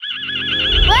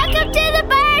Welcome to the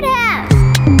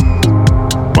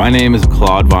birdhouse. My name is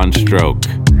Claude Von Stroke.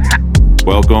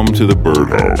 Welcome to the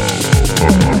birdhouse.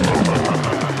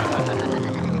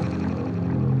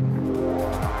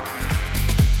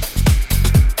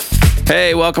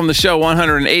 Hey, welcome to show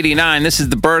 189. This is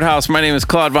the Birdhouse. My name is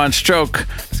Claude Von Stroke.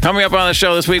 Coming up on the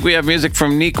show this week, we have music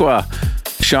from Nikwa,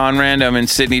 Sean Random, and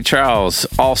Sydney Charles.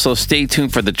 Also, stay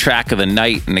tuned for the track of the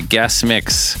night and a guest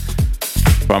mix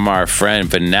from our friend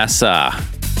Vanessa.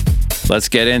 Let's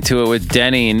get into it with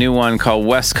Denny, a new one called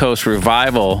West Coast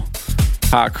Revival,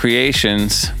 Hot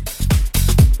Creations,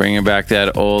 bringing back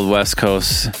that old West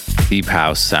Coast deep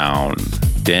house sound.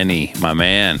 Denny, my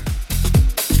man.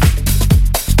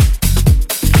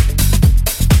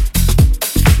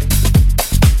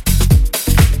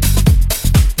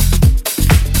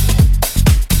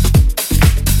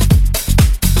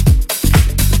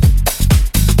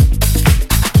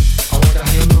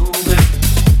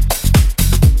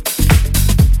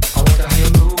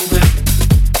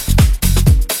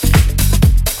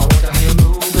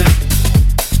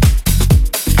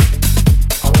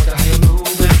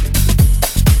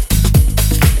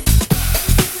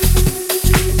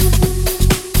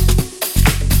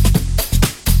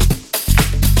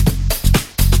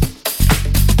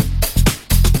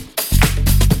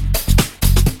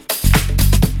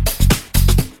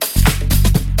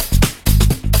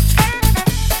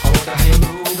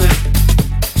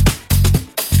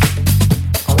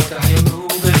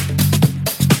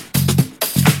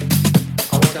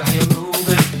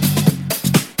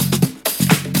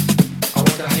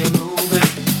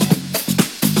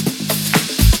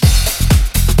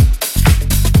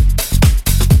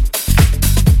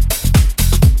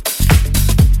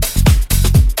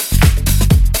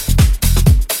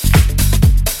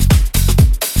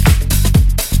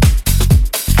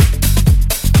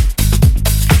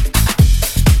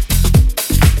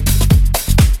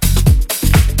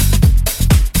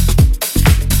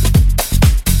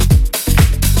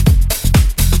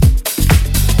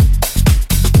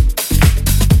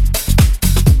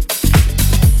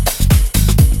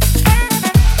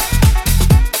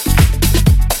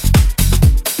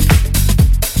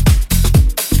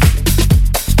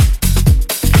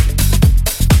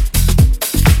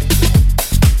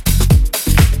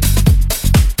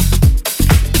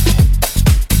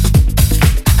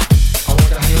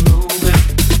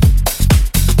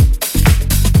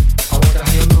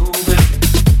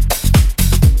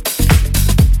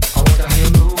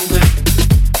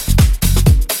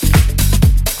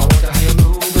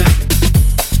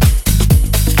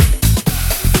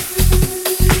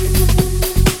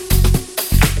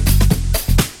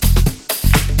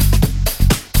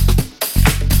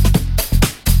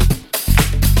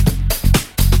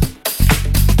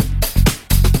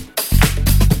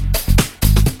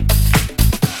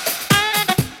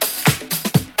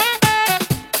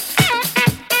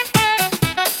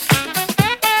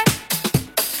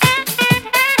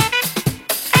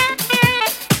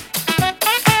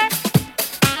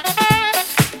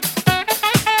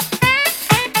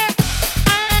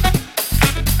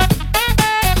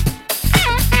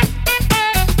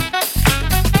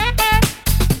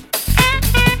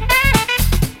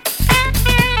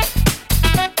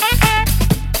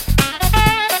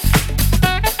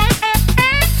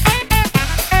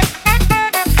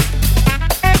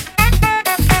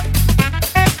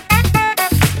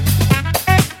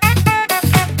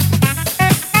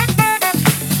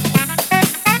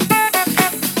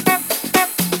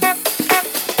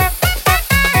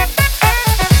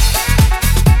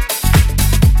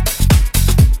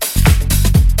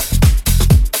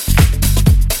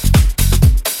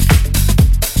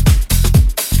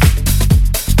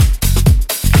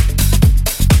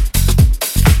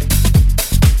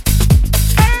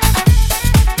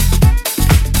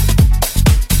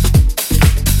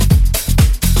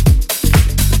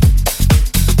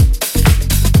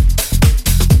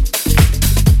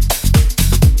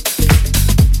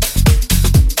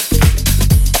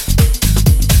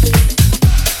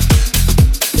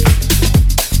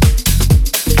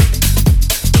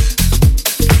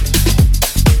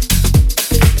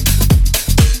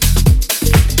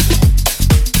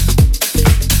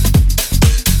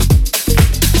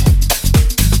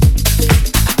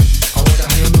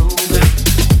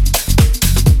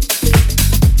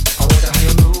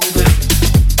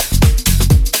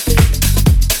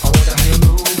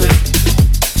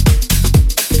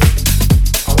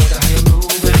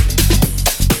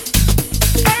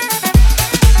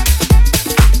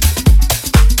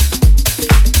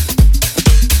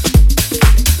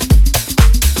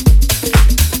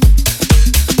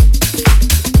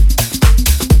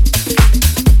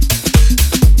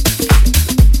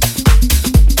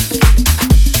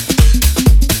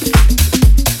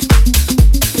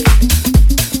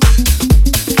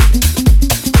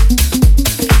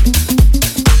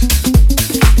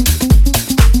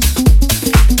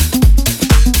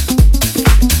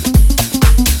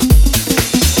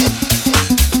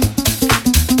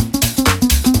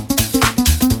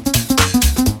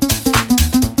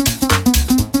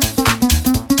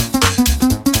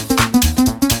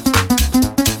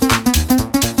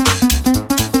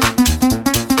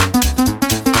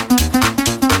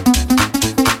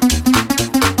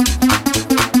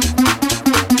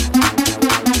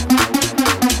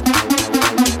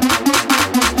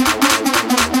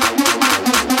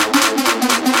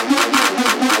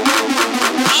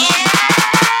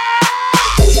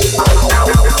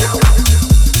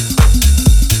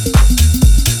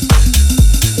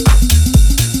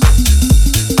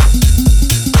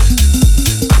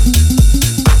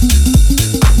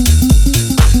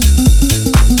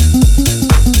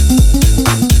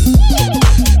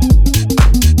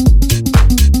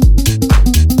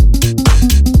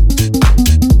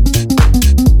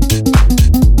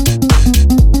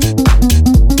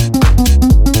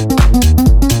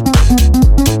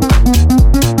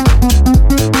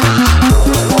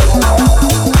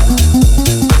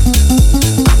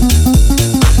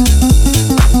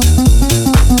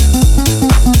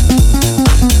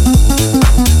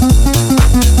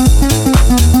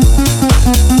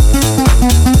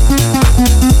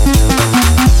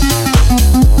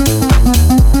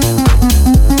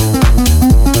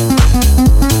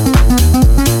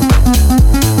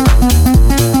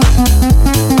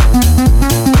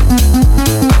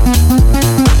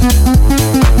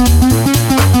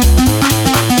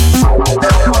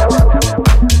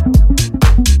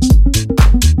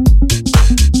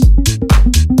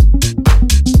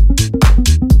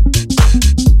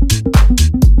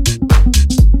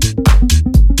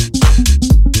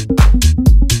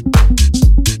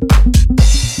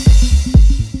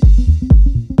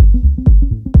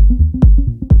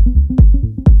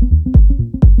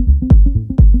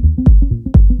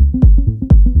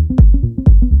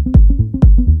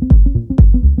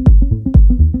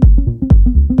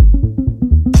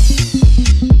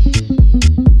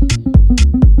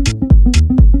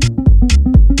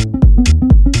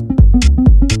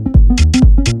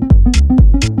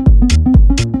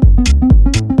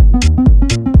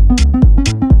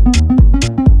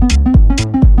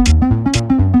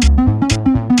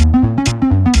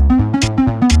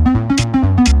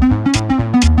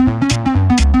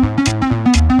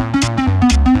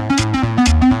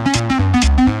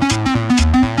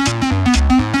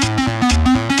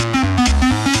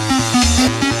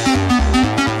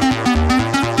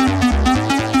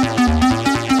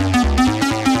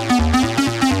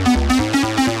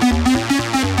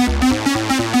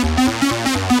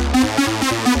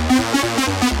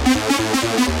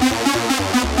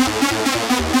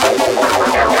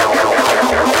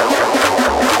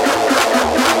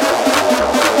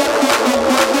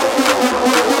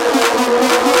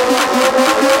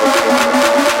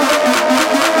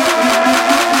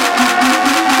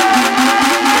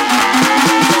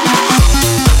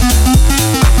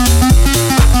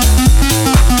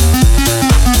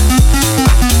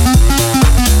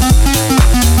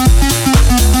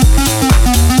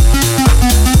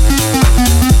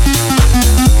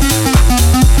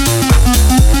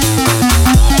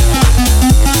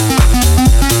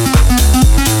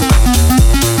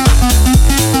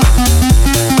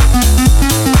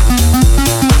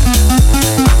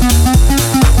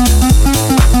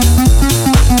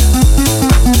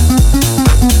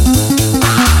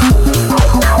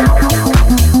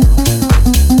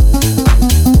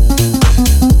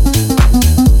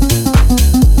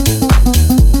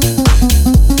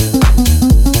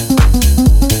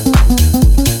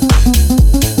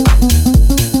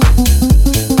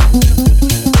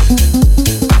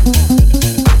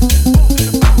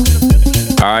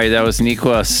 That was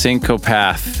Nikwa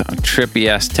Syncopath on Trippy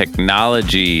S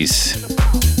Technologies,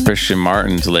 Christian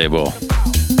Martin's label.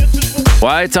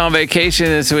 Wyatt's on vacation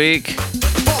this week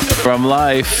from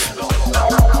life.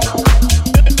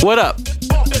 What up?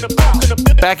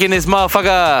 Back in this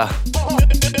motherfucker.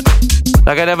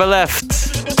 Like I never left.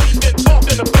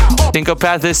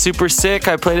 Syncopath is super sick.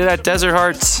 I played it at Desert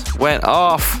Hearts. Went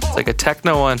off. It's like a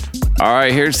techno one. All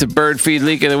right, here's the Bird Feed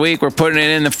Leak of the Week. We're putting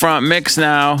it in the front mix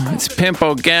now. It's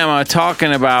Pimpo Gamma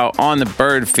talking about on the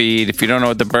Bird Feed. If you don't know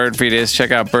what the Bird Feed is,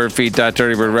 check out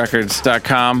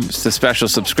birdfeed.dirtybirdrecords.com. It's the special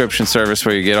subscription service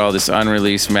where you get all this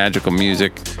unreleased magical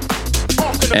music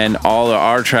and all of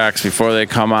our tracks before they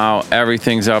come out.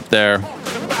 Everything's up there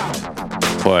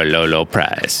for a low, low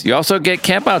price. You also get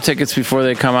campout tickets before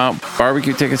they come out,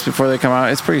 barbecue tickets before they come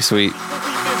out. It's pretty sweet.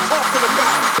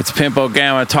 It's Pimpo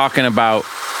Gamma talking about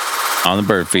on the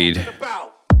Bird Feed.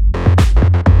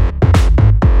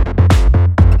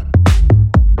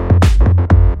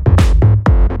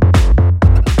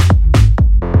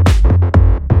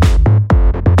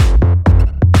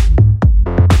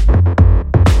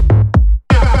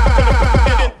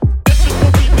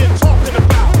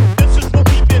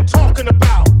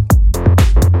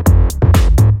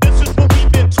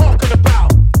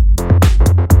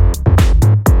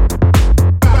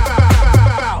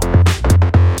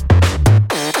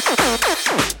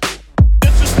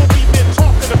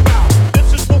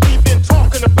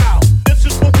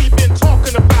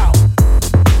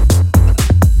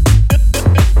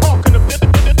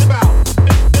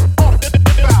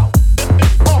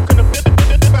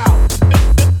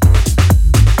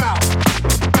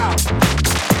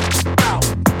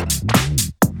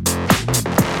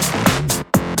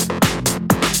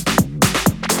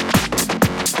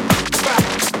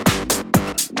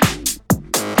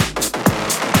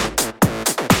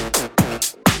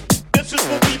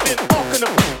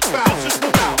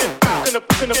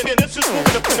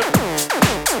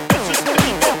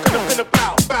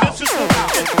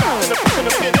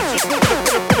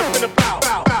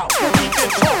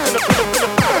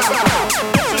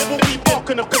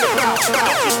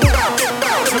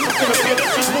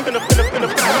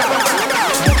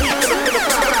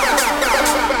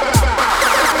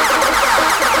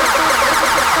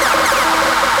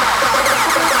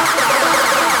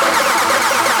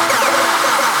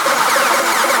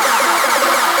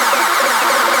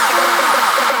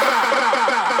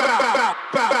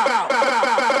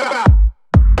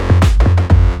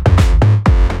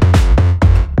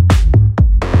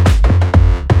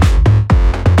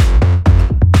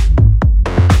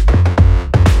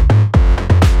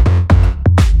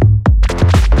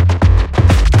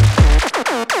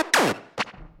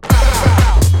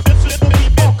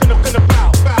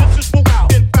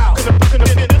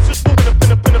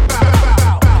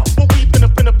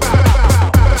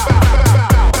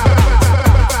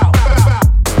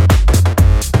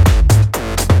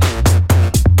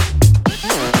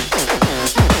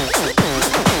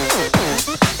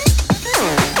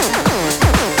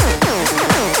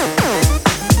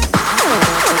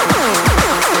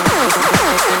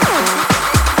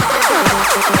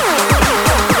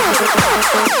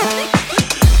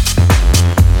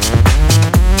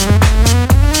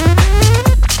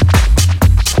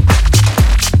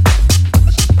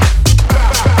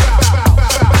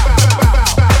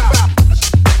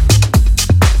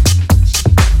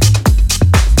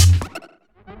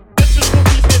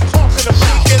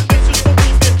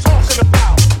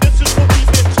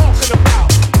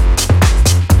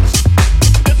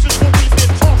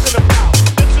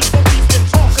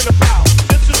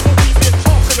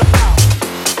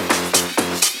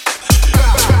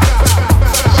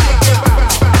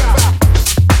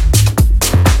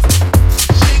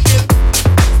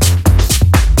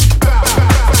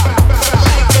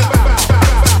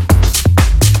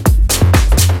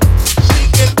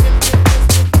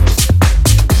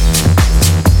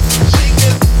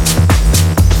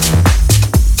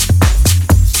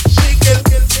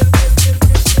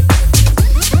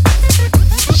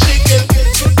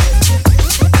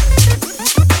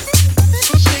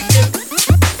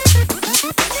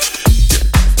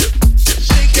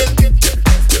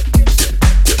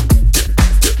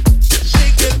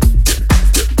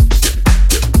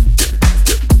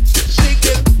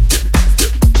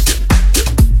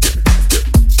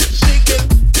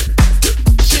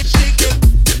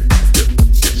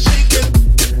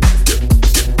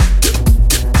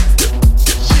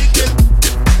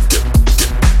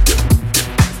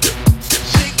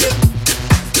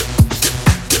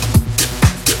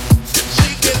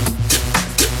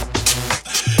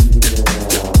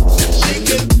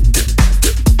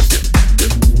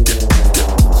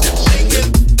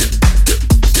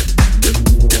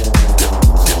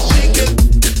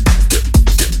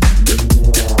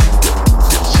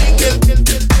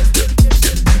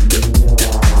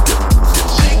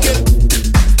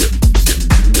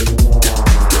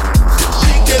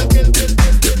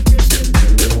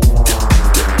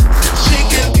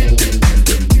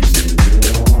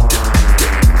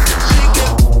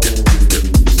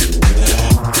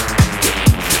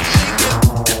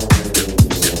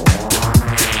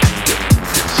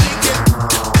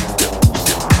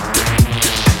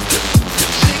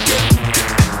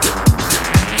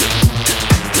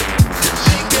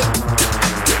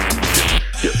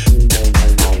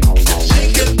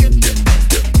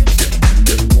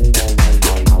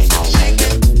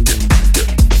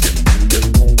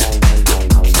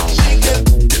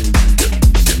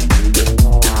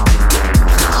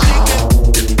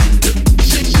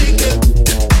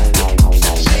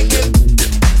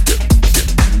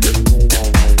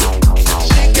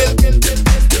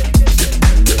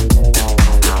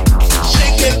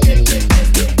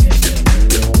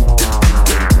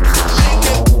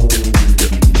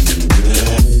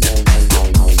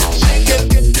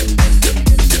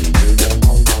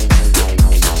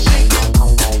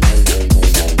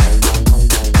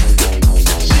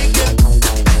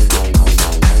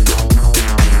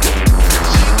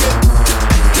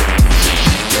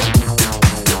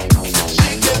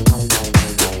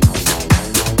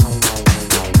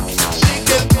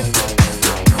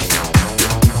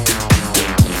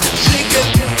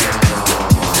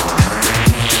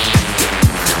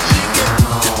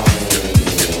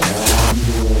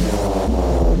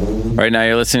 Right now,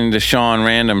 you're listening to Sean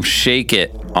Random, Shake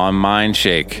It on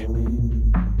Mindshake.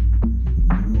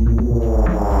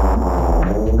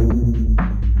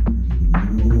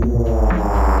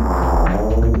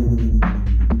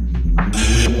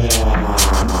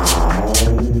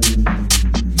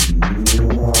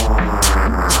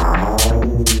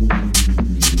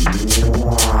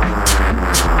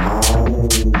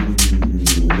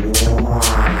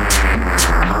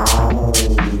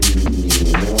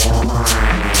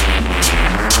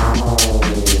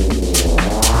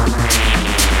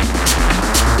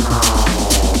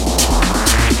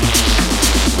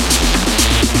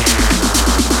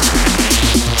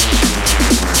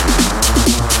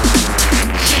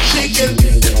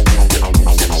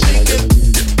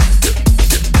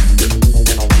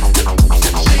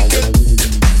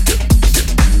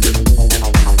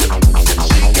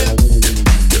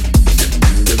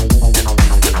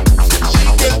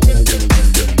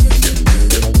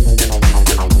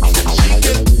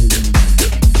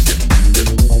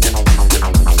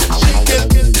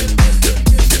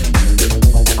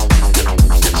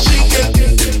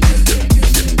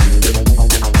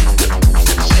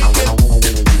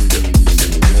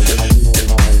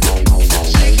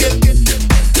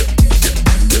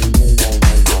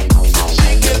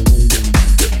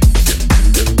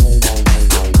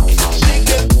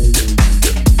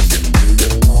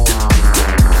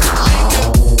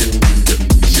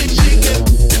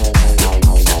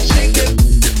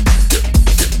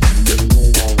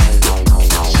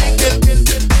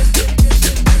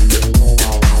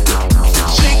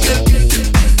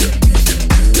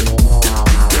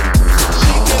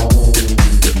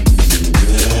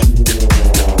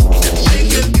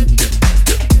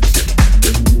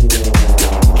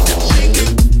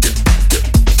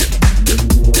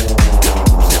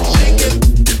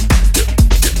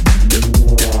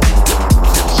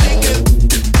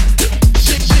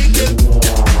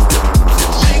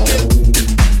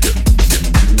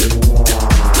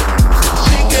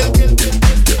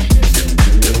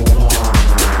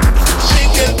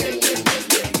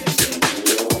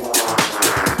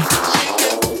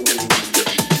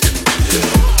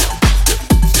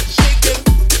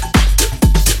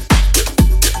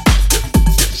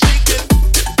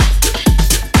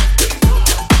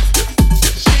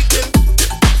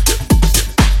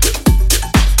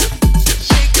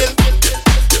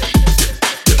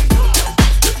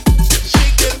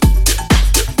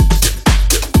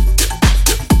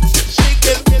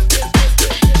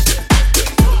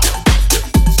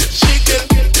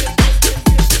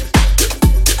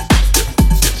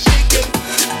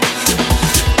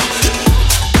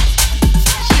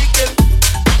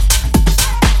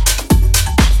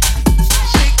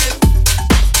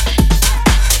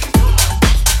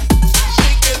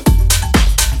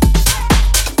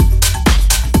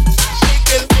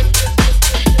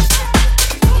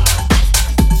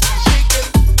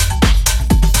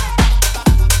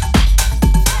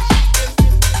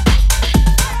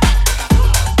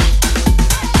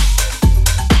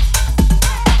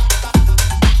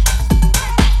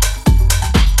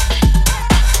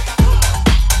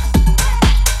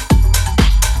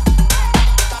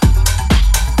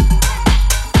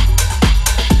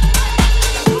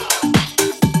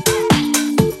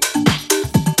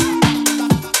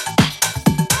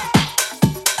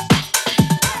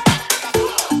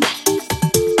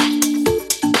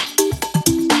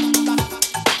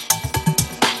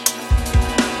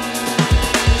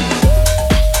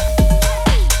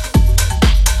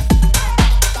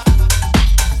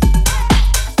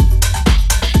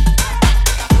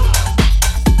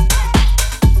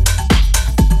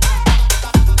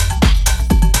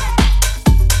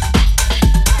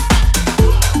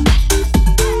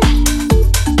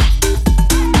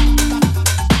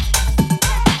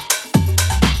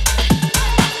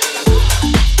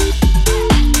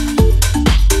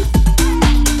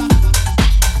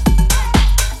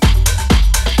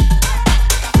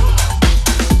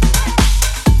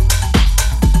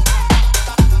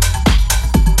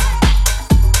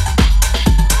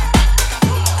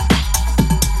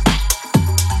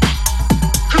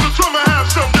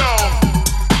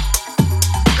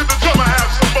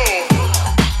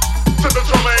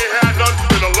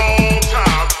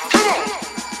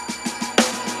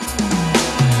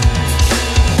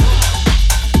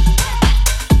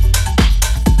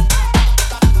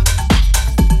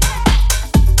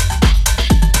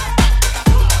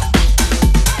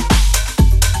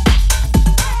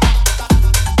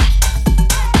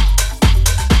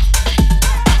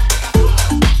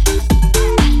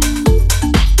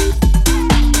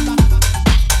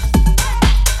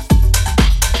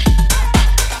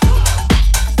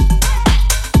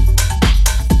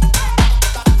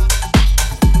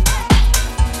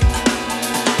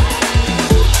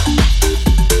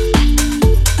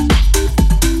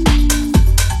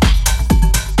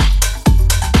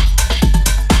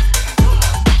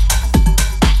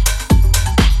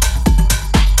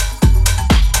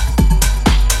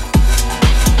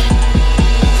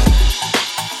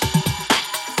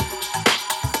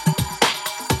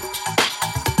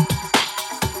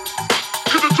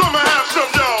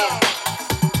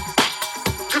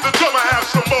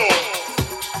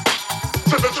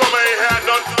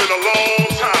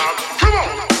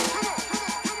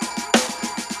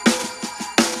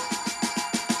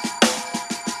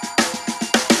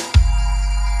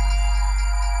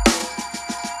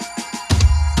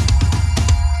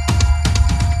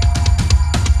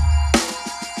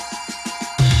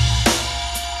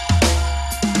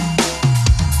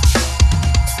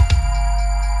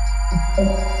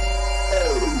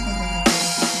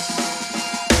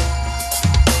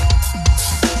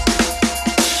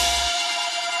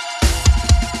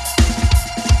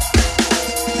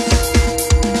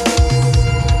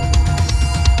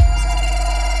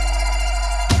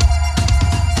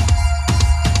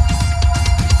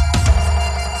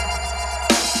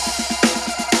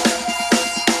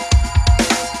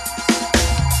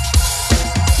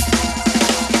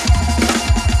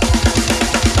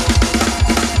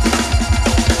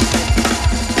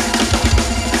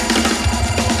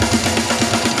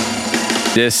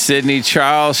 This Sidney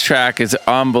Charles track is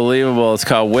unbelievable. It's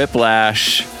called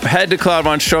Whiplash. Head to Claude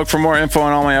Von Stroke for more info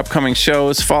on all my upcoming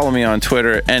shows. Follow me on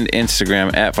Twitter and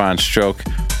Instagram at Von Stroke.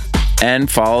 And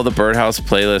follow the Birdhouse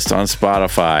playlist on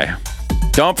Spotify.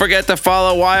 Don't forget to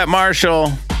follow Wyatt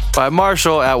Marshall. Wyatt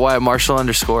Marshall at Wyatt Marshall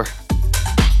 _.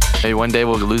 Maybe one day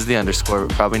we'll lose the underscore,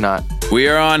 but probably not. We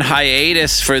are on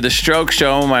hiatus for the Stroke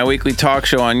Show, my weekly talk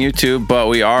show on YouTube, but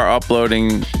we are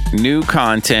uploading new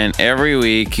content every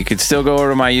week. You can still go over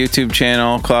to my YouTube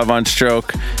channel, Claude Von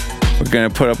Stroke. We're going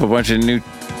to put up a bunch of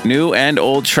new and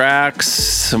old tracks,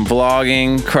 some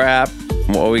vlogging crap.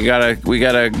 Well, we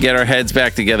gotta get our heads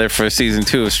back together for season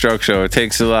 2 of Stroke Show. It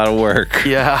takes a lot of work.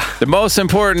 Yeah. The most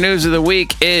important news of the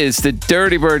week is the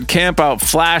Dirty Bird Campout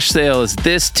Flash Sale is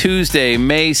this Tuesday,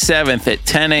 May 7th at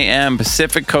 10 a.m.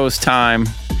 Pacific Coast time.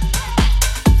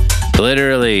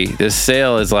 Literally, this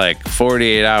sale is like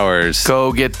 48 hours.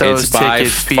 Go get those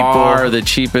tickets, people. It's by far the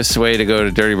cheapest way to go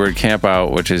to Dirty Bird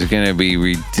Campout, which is going to be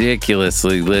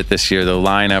ridiculously lit this year. The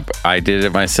lineup, I did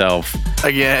it myself.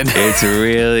 Again. It's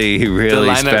really,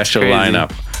 really special lineup.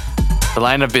 The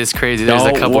lineup is crazy. There's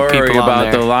a couple Don't worry people about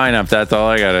on there. the lineup. That's all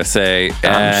I got to say.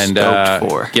 I'm stoked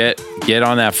for. Get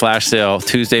on that flash sale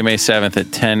Tuesday, May 7th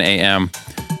at 10 a.m.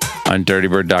 on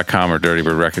dirtybird.com or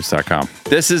dirtybirdrecords.com.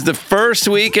 This is the first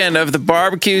weekend of the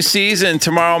barbecue season.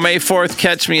 Tomorrow, May 4th,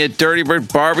 catch me at Dirty Bird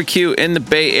Barbecue in the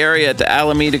Bay Area at the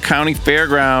Alameda County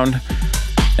Fairground.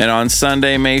 And on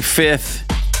Sunday, May 5th,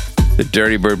 the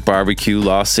Dirty Bird Barbecue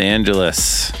Los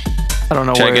Angeles. I don't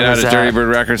know Check where it out at at.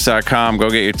 dirtybirdrecords.com. Go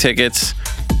get your tickets.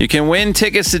 You can win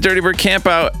tickets to Dirty Bird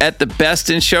Campout at the Best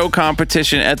in Show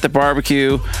competition at the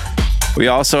barbecue. We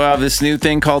also have this new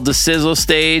thing called the Sizzle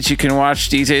Stage. You can watch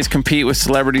DJs compete with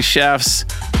celebrity chefs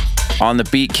on the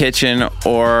Beat Kitchen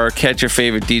or catch your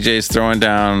favorite DJs throwing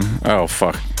down,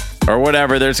 or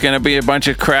whatever. There's going to be a bunch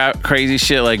of crazy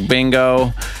shit like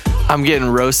bingo. I'm getting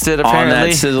roasted, apparently. On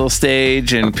that Sizzle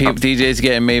Stage, and DJs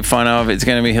getting made fun of. It's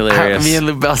going to be hilarious. Me and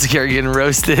Lou Belsky are getting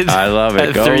roasted. I love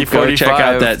it. Go check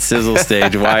out that Sizzle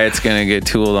Stage. Wyatt's going to get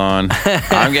tooled on.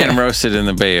 I'm getting roasted in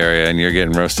the Bay Area, and you're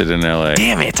getting roasted in LA.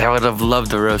 Damn it. I would have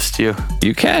loved to roast you.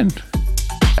 You can.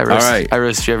 I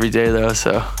roast you every day, though,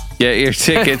 so. Get your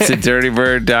tickets at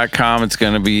dirtybird.com. It's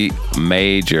going to be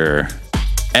major.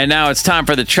 And now it's time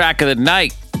for the track of the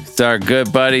night. It's our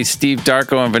good buddies Steve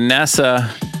Darko and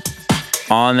Vanessa.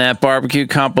 On that barbecue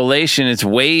compilation, it's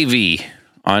Wavy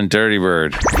on Dirty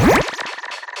Bird.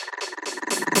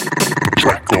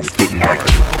 Track of the night.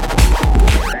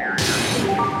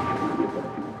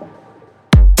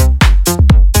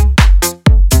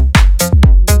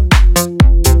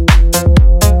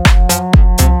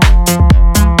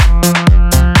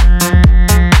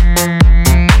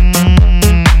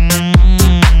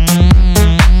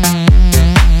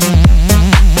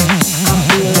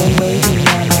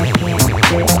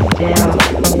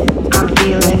 I'm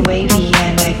feeling wavy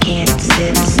and I can't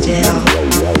sit still.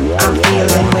 I'm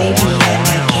feeling wavy and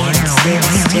I can't sit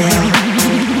still.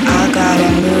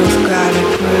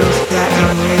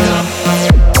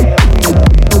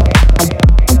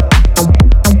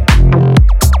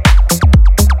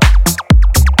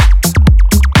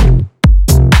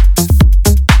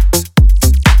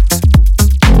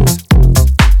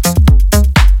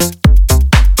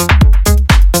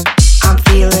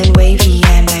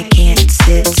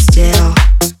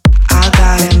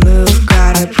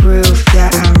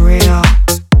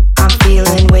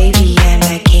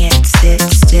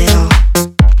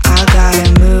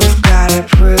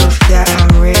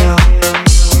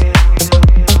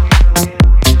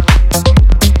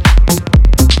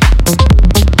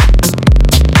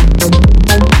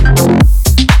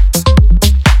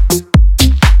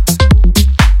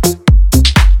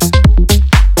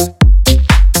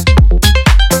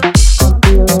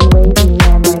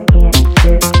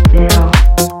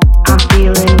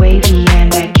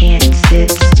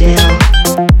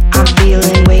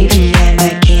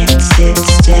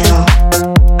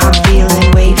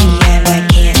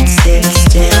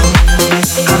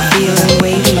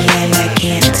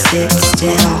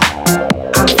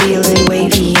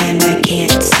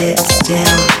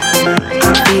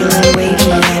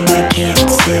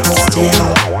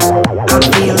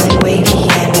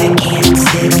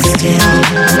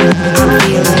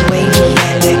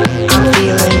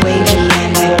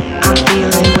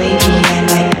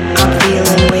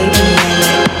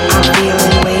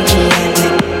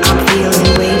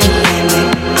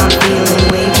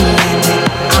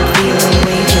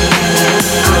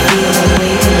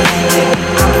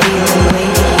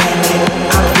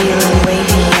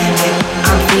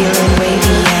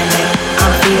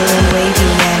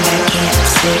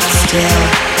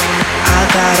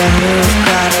 gotta move,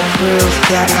 gotta prove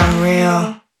that I'm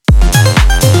real.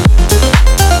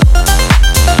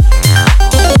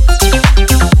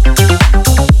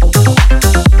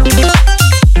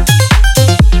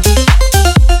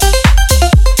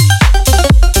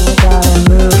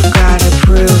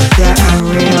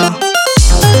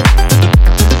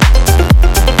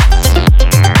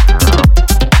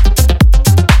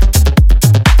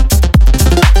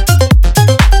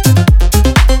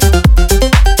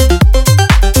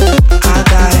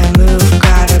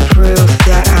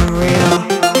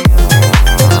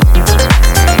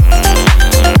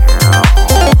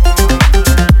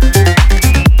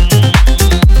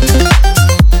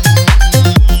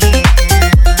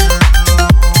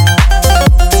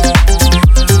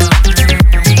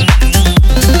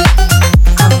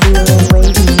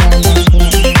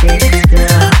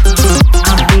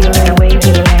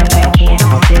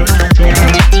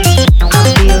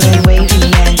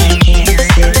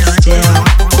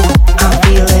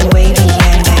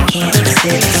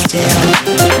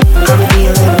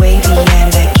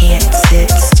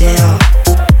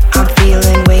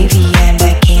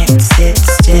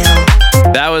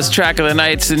 Track of the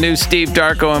night's the new Steve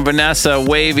Darko and Vanessa,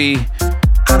 Wavy.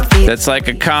 That's like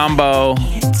a combo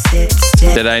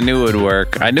that I knew would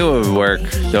work. I knew it would work,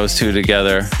 those two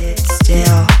together.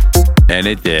 And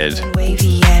it did.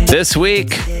 This week,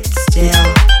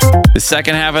 the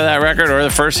second half of that record, or the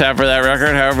first half of that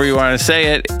record, however you want to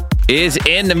say it, is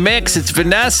in the mix. It's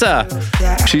Vanessa.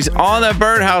 She's on the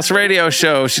Birdhouse radio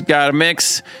show. She's got a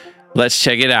mix. Let's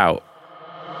check it out.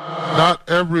 Not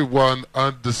everyone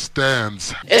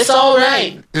understands. It's all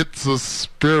right. It's a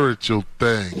spiritual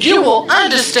thing. You will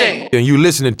understand. And you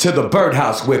listening to The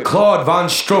Birdhouse with Claude Von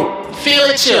Stroke. Feel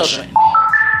it, children.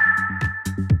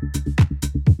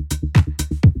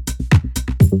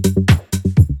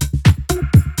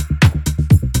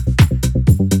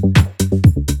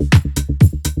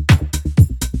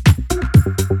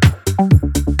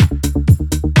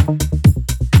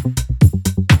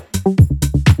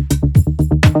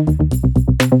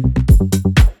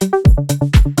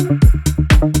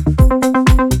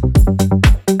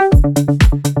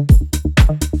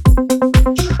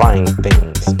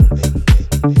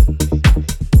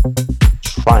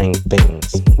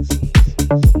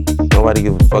 Nobody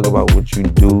give a fuck about what you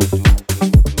do.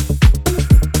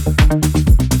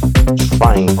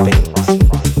 Trying things.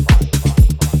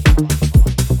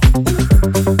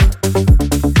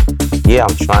 Yeah,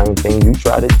 I'm trying things. You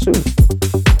tried it too.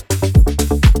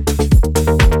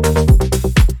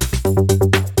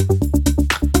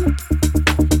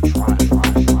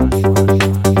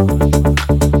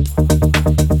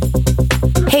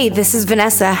 Hey, this is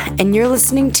Vanessa, and you're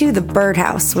listening to The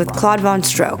Birdhouse with Claude Von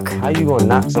Stroke. How you gonna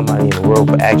knock somebody in the world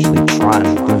for actually trying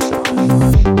to do something?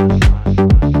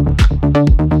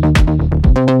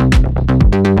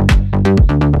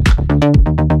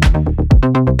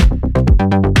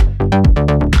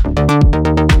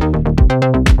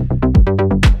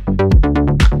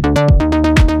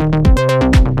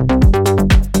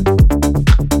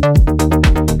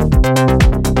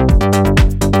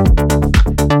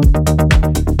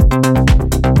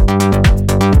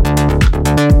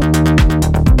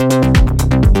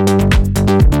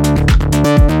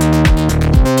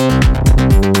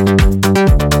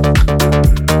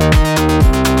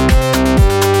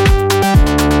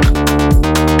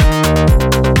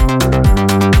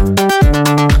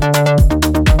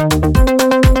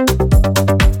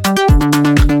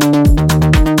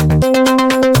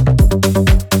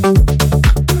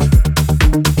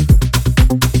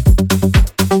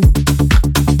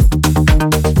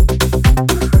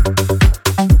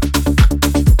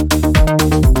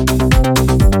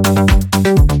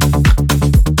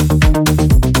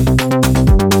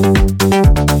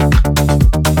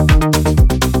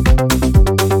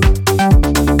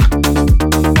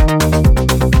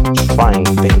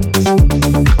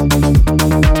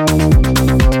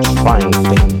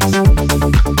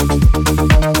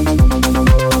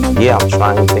 Yeah, I'm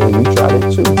trying things. You tried it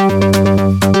too.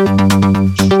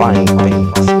 Trying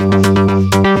things.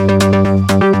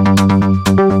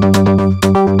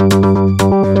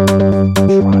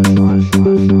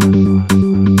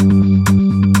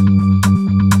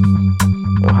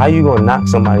 How you gonna knock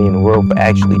somebody in the world for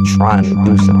actually trying to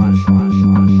do something?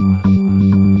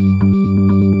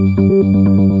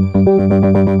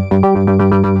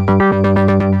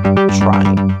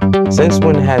 Trying. Since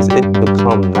when has it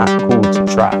become not cool to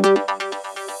try?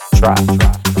 Try.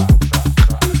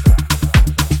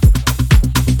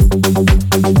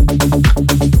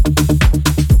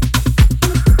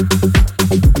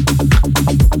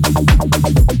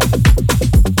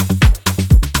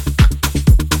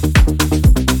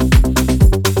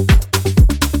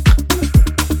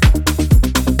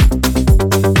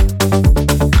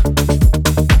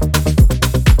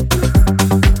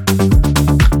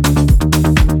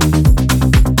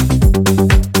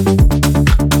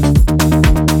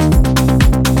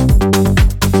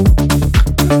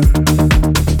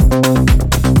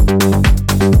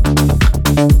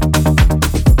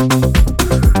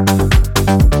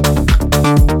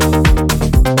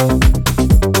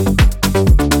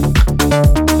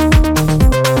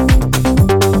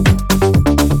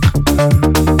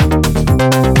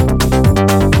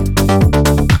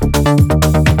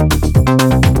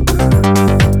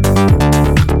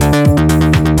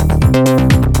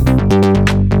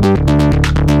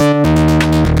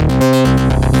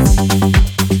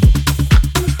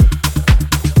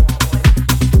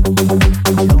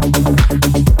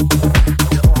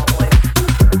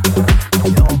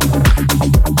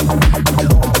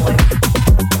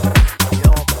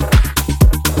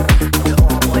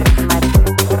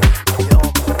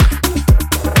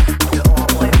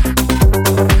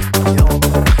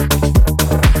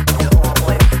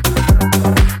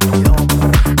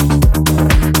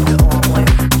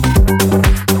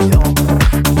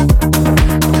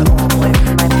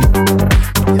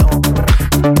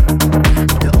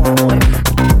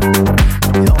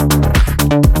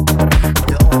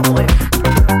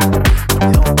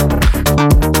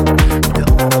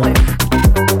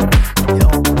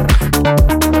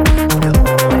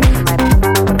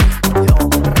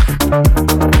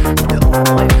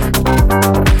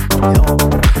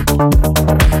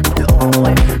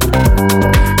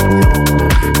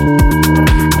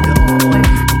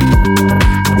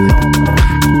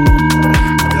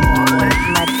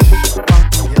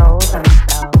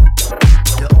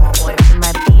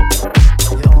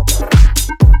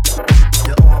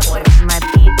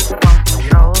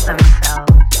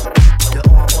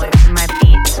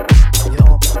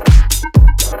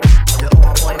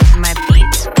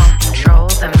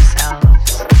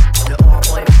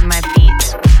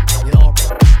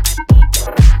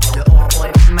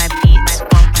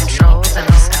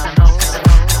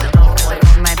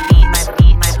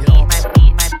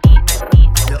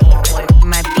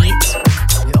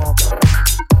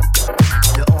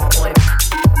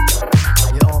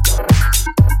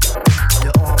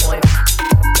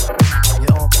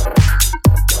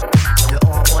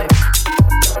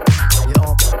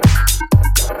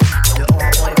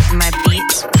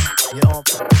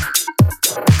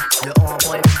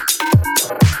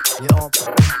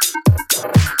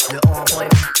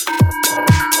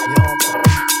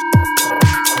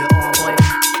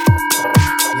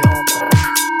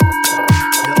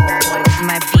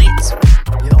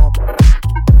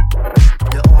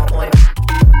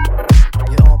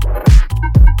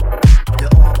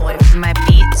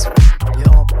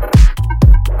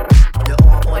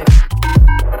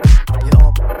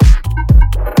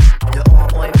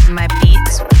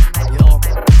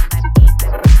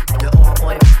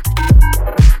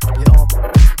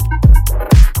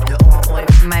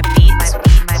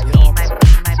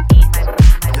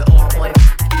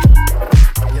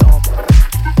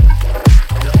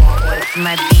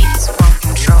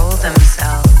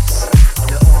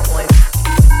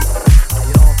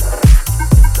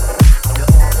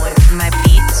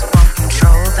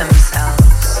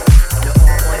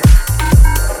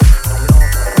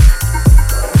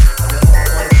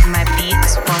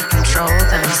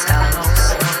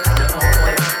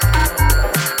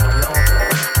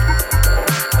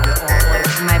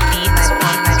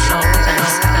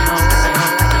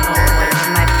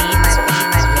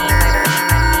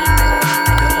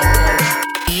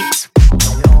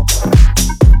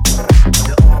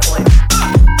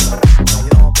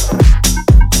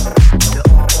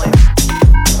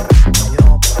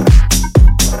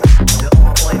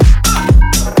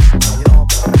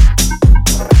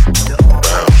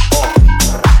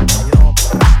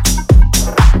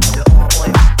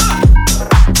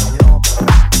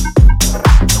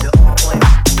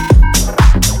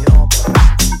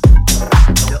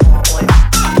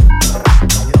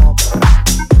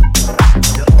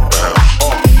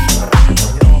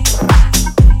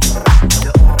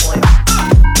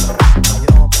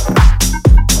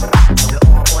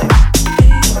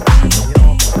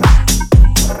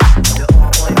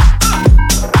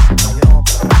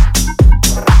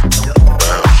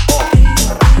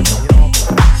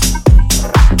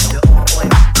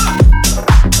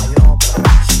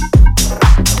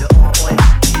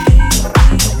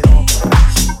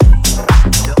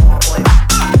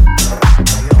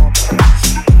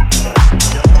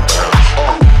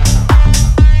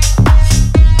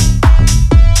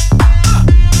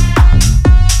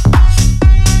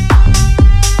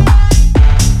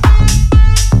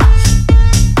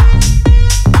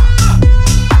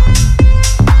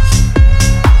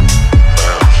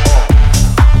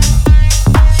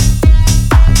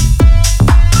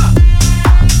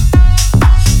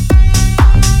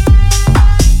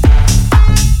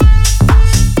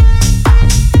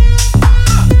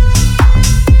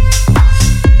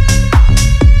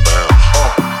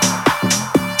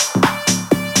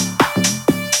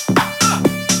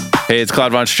 Hey, it's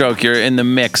Claude Von Stroke. You're in the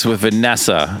mix with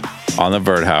Vanessa on the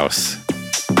Birdhouse.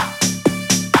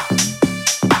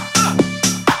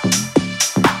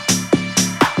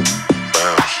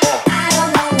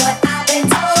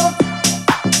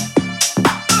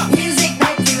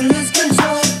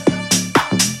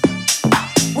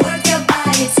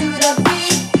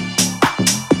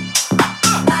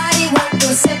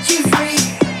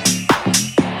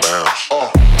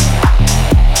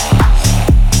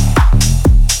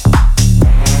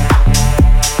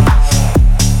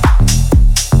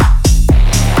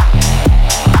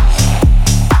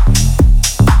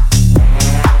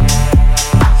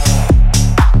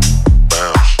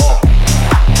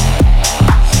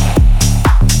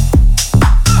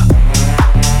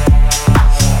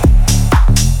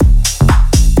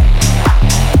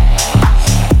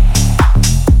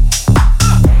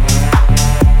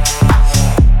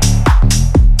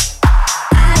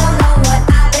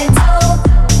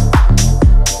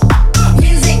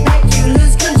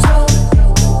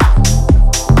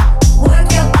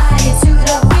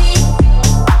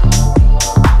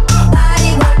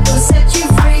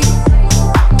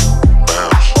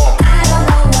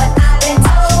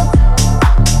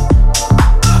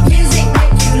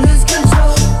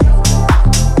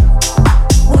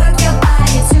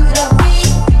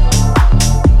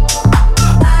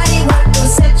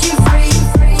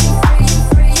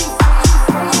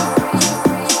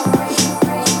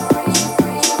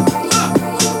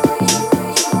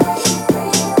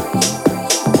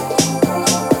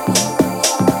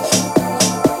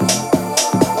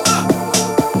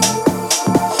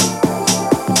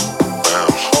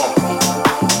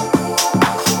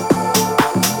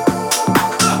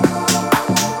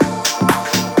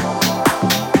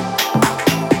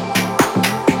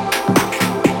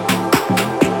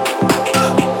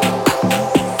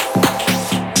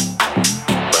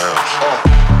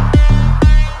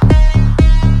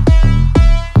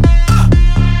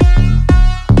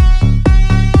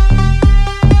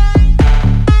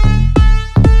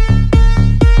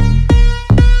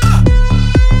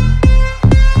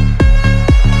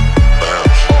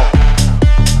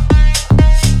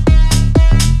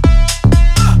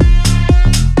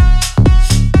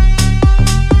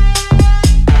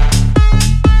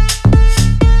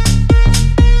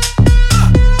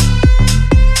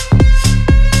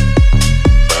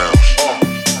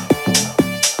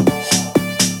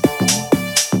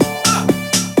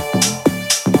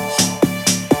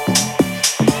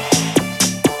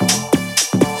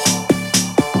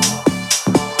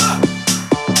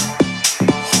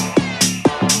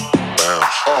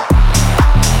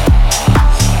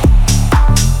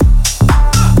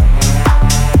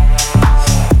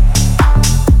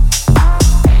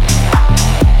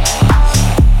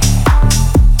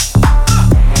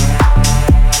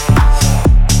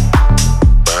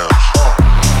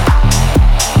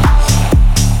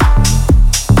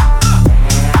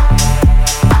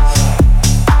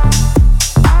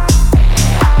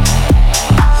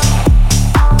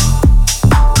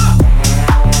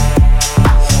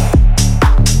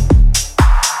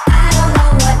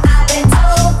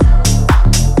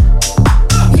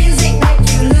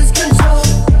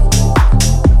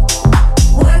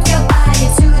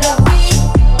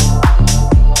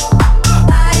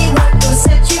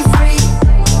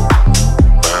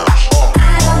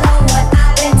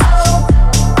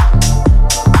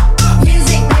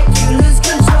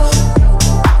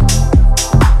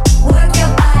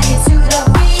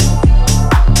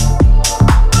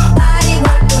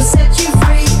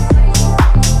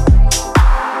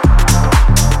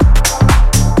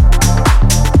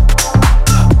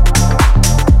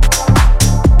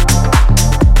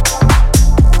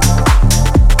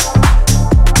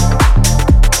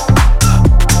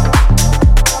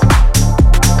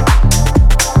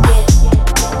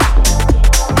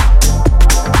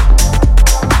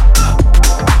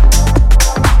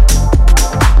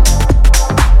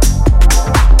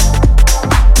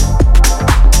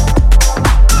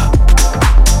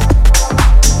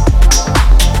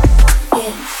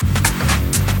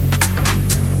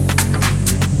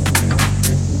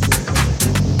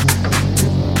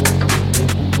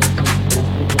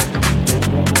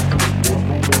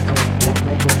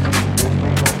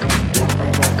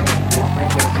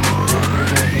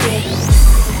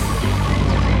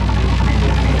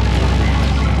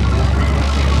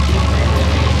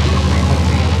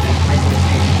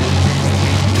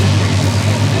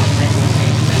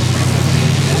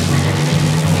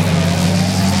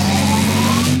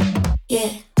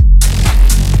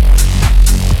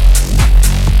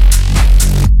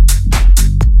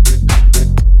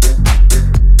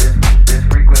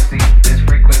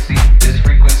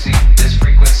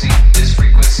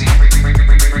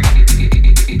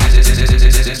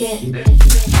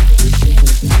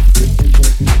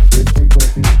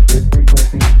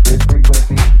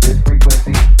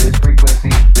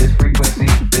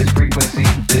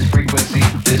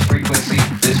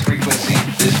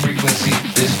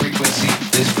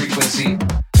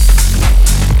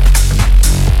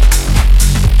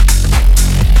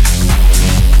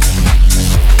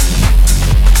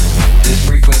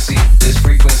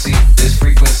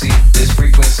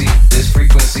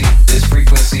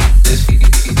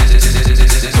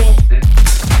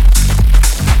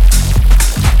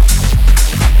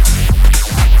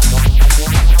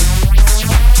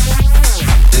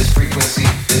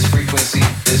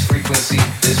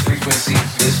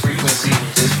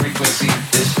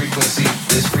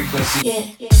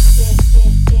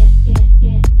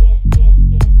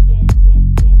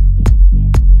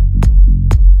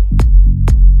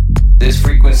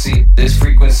 this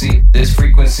frequency, this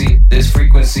frequency, this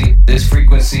frequency, this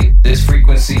frequency, this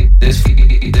frequency, this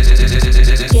frequency, this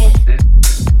frequency,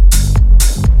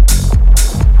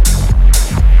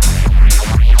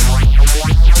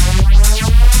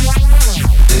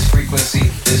 this frequency,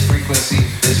 this frequency, this frequency,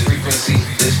 this frequency,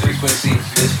 this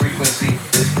frequency,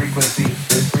 this frequency,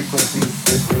 this frequency.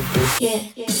 Yeah.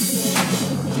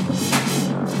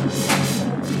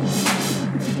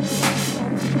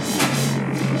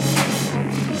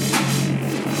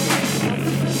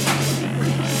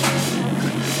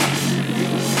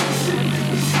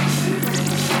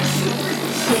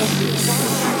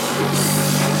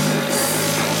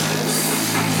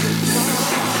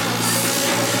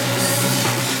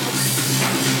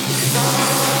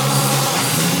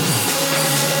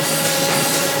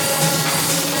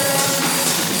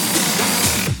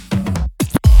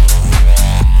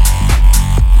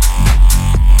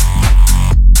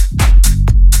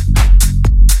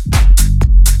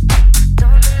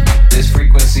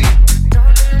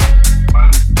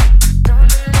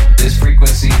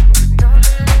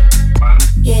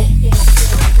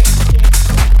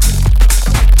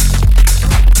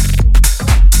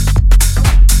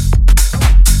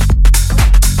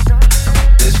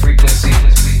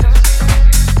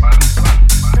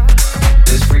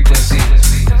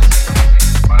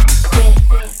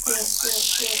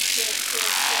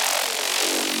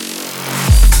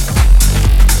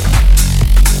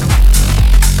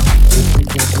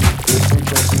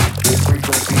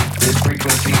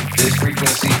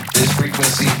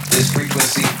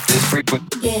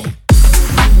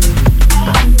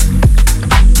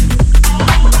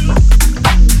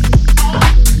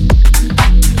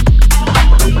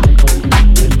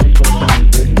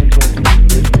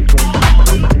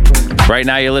 Right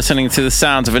now, you're listening to the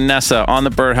sounds of Vanessa on the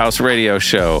Birdhouse Radio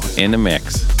Show in the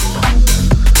mix.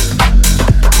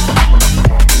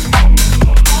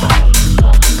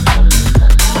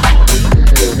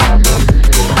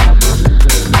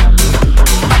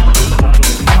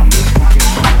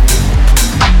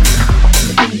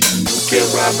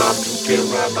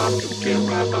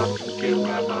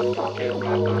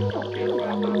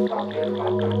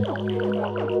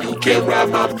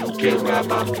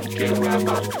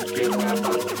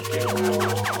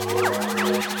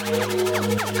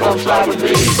 Come fly with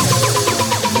me.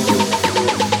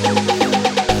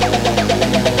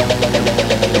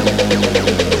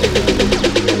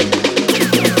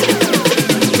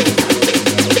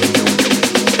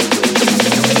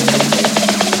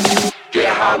 Get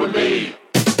high with me.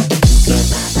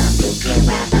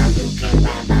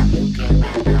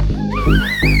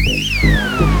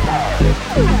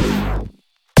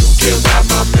 Get ride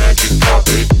my magic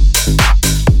carpet.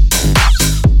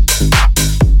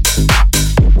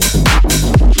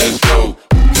 Let's go.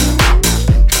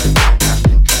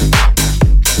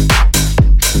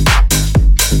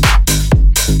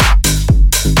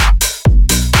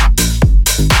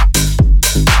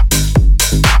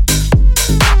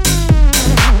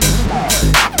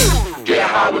 Get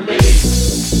high with me.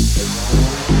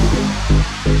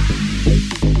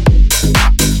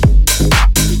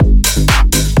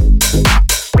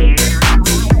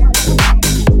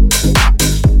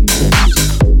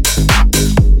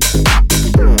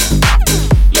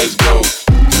 Let's go.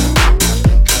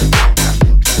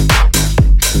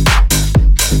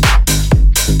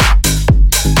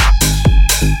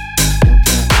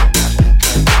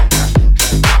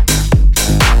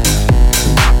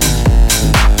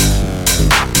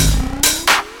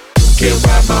 Get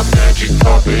ride my magic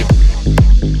carpet.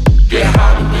 Get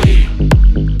high with me.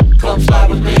 Come fly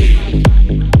with me.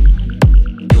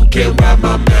 You can ride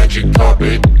my magic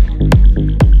carpet.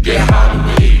 Get high with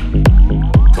me.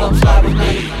 Come fly with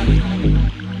me.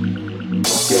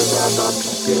 Get ride my,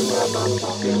 get ride my,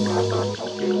 get ride my,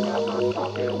 get ride my,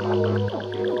 get ride my, get ride my, get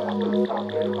ride my,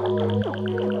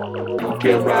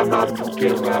 get ride my,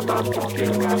 get ride my,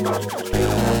 get ride my.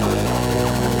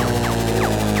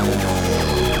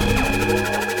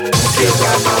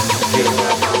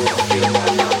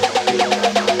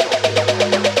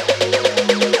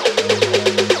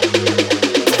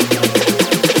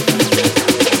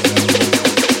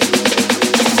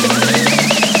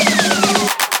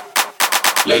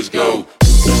 Let's go.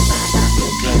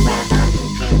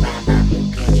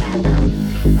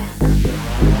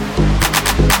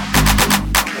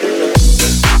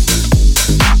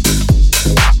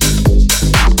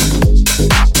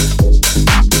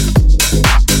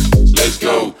 Let's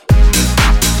go.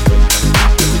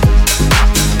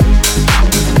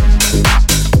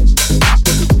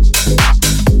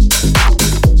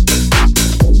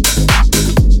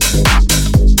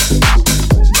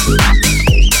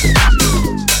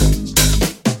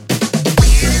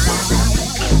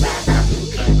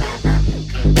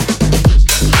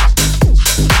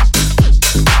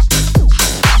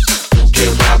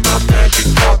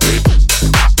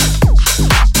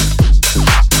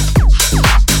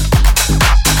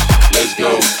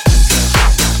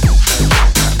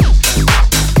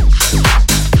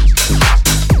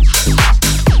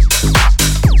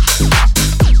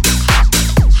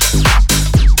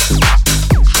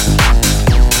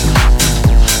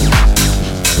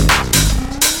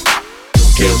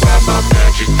 ride my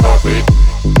magic carpet.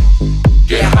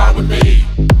 Get high with me.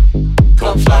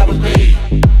 Come fly with me.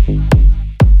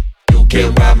 You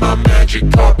can ride my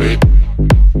magic carpet.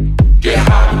 Get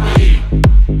high with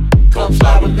me. Come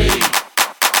fly with me.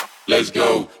 Let's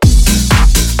go.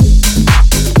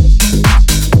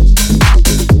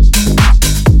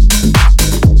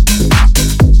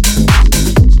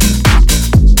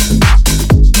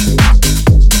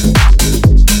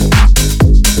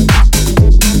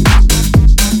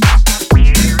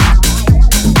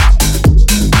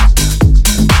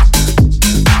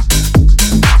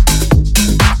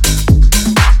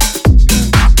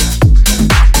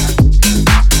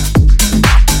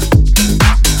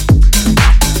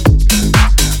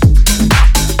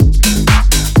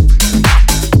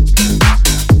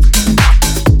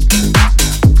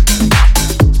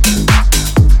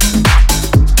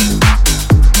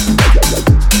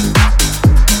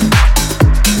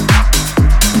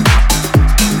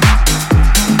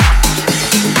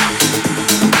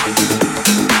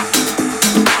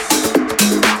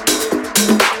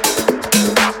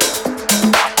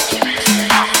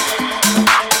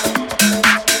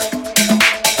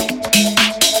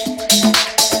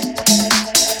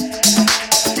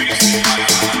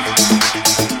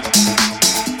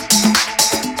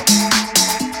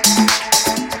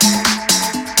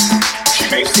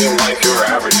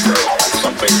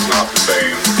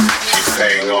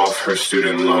 Her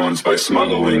student loans by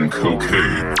smuggling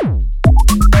cocaine.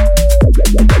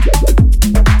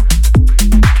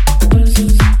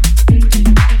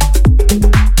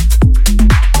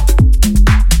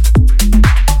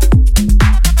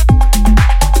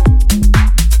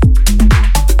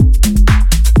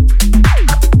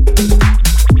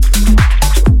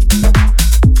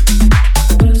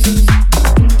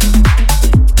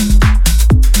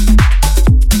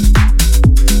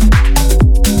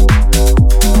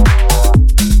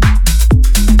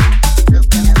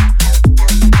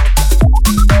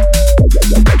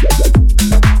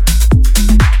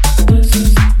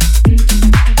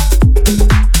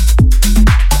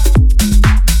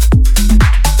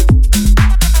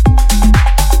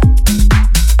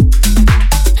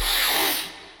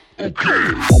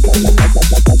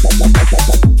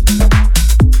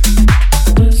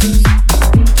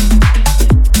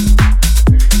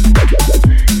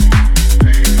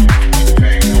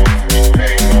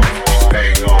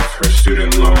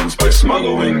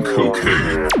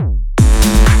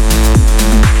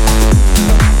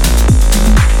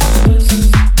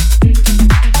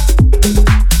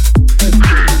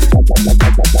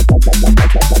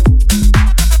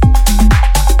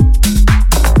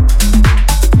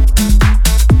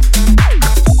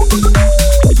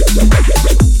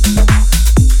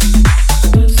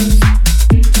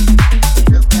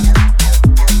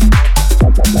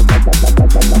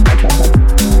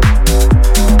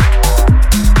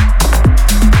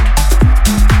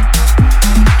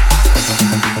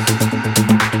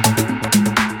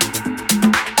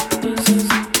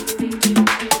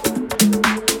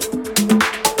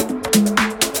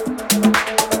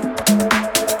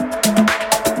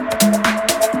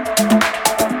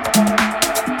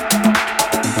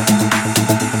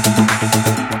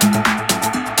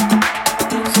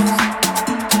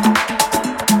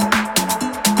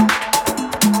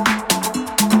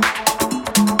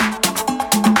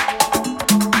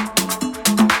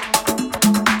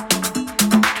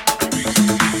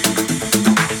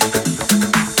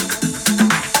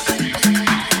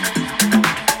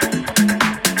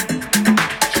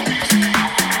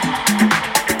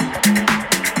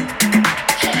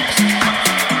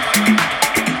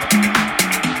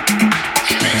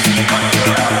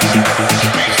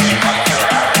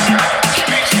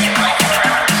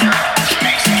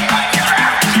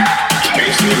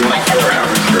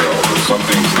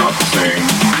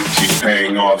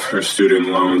 Her student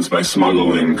loans by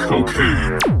smuggling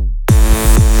cocaine.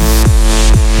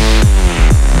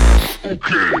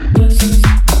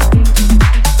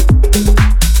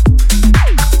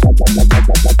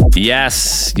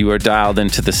 Yes, you are dialed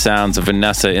into the sounds of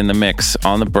Vanessa in the mix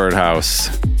on the Birdhouse.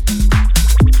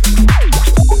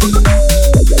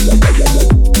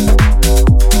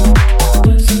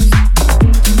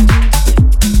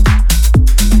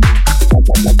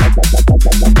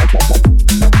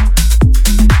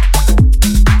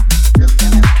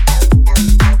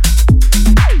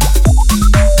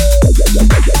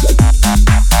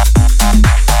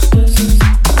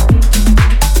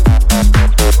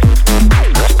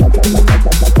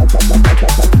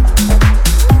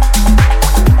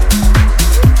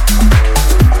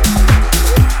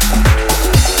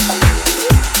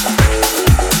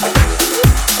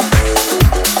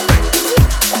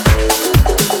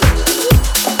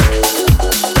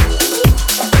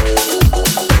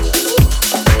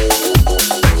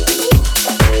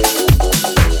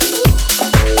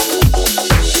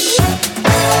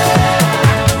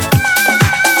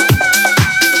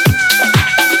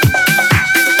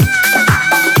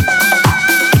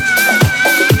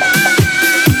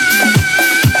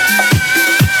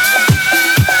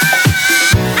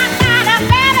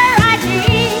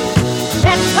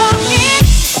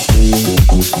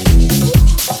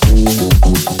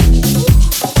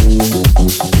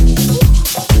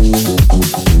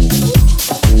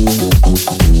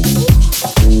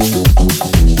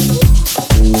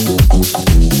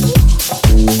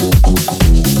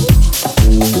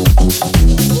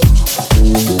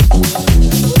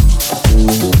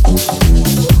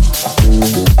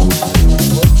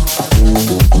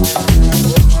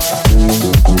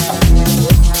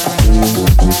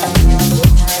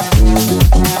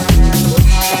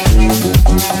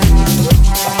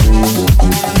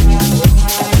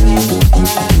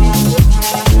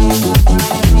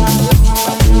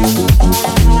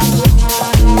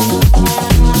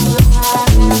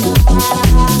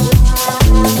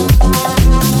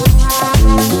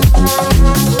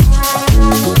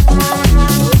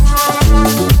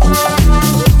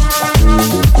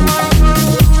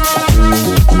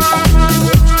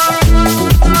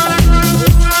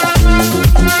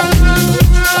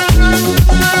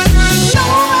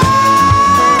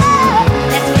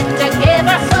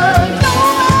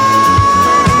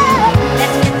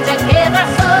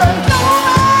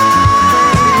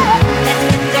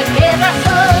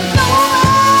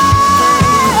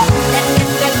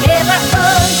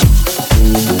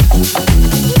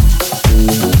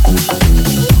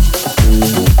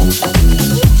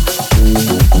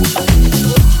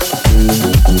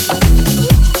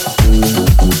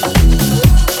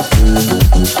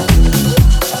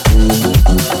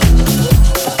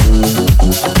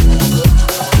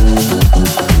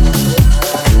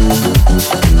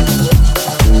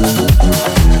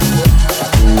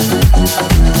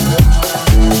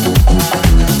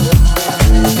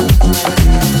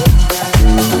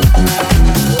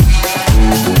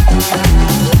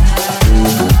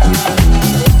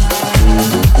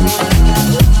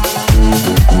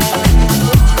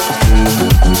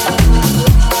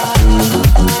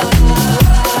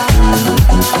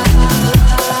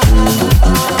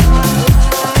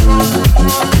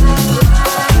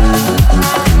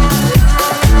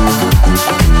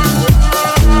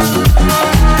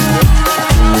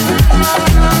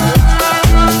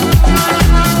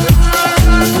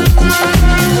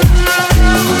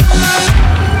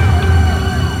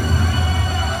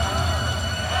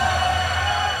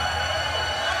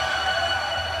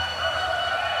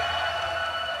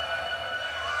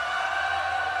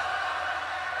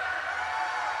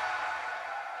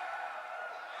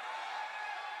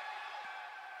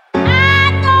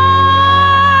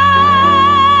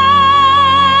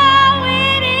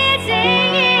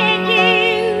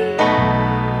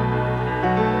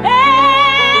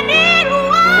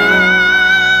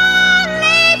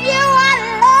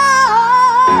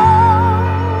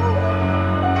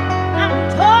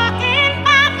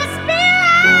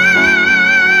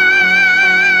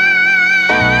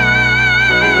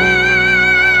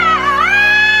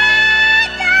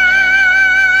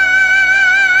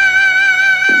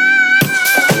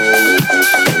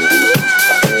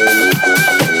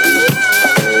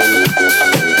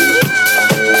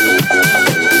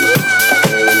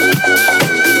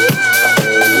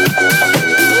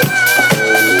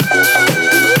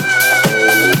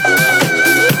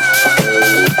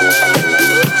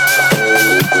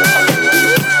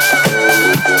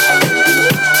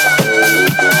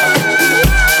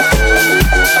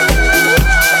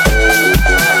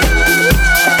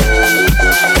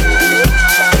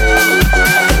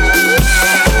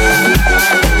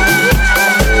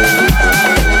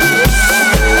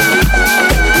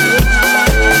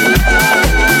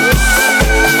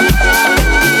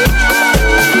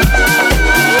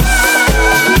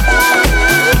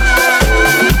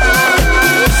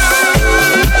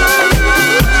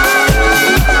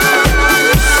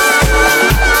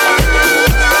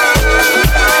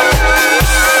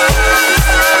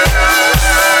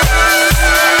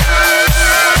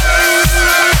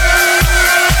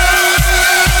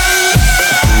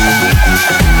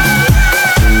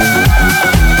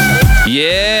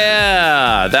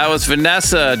 was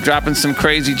Vanessa dropping some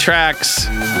crazy tracks.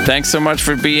 Thanks so much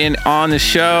for being on the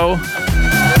show.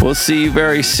 We'll see you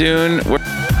very soon.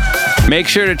 Make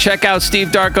sure to check out Steve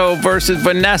Darko versus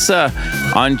Vanessa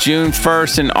on June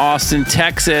 1st in Austin,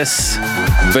 Texas.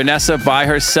 Vanessa by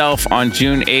herself on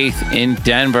June 8th in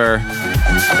Denver.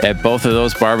 At both of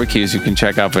those barbecues, you can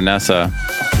check out Vanessa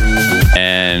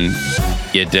and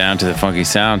get down to the funky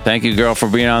sound. Thank you, girl, for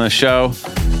being on the show.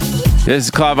 This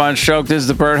is Claude Von Stroke. This is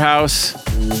the Birdhouse.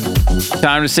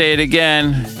 Time to say it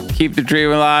again. Keep the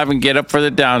dream alive and get up for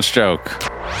the downstroke.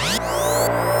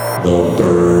 The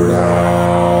Birdhouse.